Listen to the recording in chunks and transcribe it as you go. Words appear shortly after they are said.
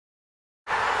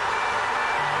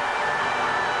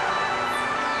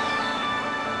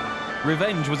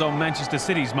Revenge was on Manchester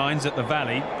City's minds at the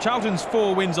Valley. Charlton's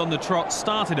 4 wins on the trot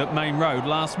started at Main Road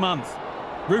last month.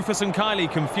 Rufus and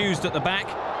Kiely confused at the back.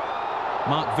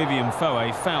 Mark Vivian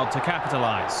Howey failed to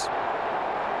capitalise.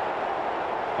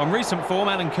 On recent form,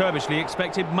 Alan Kirbishley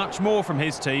expected much more from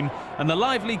his team, and the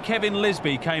lively Kevin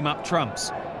Lisbie came up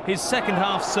trumps. His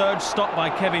second-half surge stopped by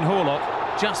Kevin Horlock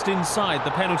just inside the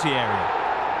penalty area.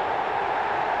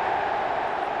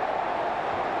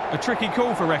 A tricky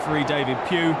call for referee David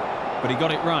Pugh, but he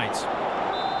got it right.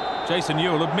 Jason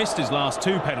Euell had missed his last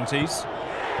 2 penalties.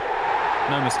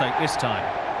 No mistake this time.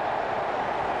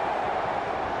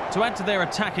 To add to their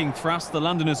attacking thrust, the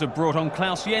Londoners have brought on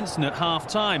Klaus Jensen at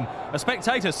half-time. A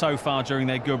spectator so far during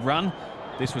their good run.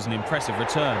 This was an impressive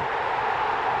return.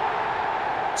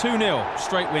 2-0,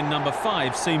 straight win number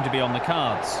 5 seemed to be on the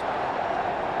cards.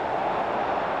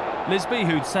 Lisbie,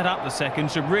 who'd set up the second,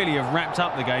 should really have wrapped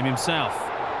up the game himself.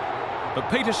 But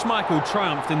Peter Schmeichel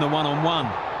triumphed in the one-on-one.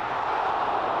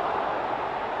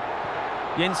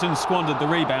 Jensen squandered the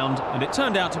rebound, and it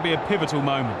turned out to be a pivotal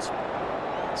moment.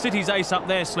 City's ace up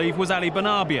their sleeve was Ali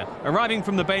Benarbia, arriving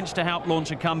from the bench to help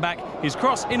launch a comeback. His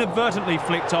cross inadvertently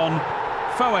flicked on.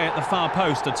 Howey at the far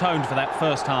post atoned for that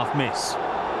first-half miss.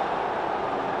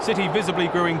 City visibly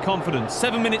grew in confidence.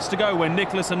 7 minutes to go when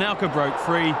Nicholas Anelka broke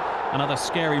free. Another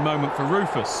scary moment for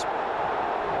Rufus.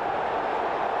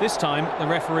 This time, the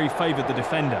referee favoured the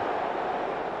defender.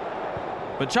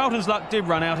 But Charlton's luck did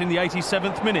run out in the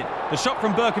 87th minute. The shot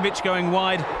from Berkovic going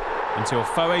wide until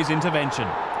Howey's intervention.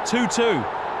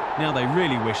 2-2. Now they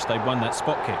really wish they'd won that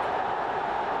spot kick.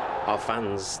 Our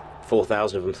fans,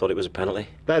 4,000 of them, thought it was a penalty.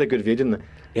 They had a good view, didn't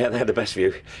they? Yeah, they had the best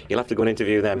view. You'll have to go and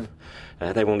interview them.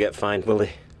 They won't get fined, will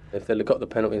they? If they'd got the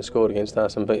penalty and scored against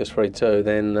us and beat us 3-2,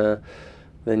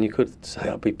 then you could say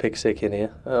I'd be pig sick in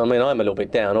here. I mean, I'm a little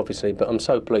bit down, obviously, but I'm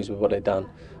so pleased with what they've done.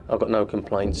 I've got no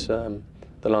complaints.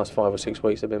 The last 5 or 6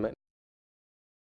 weeks have been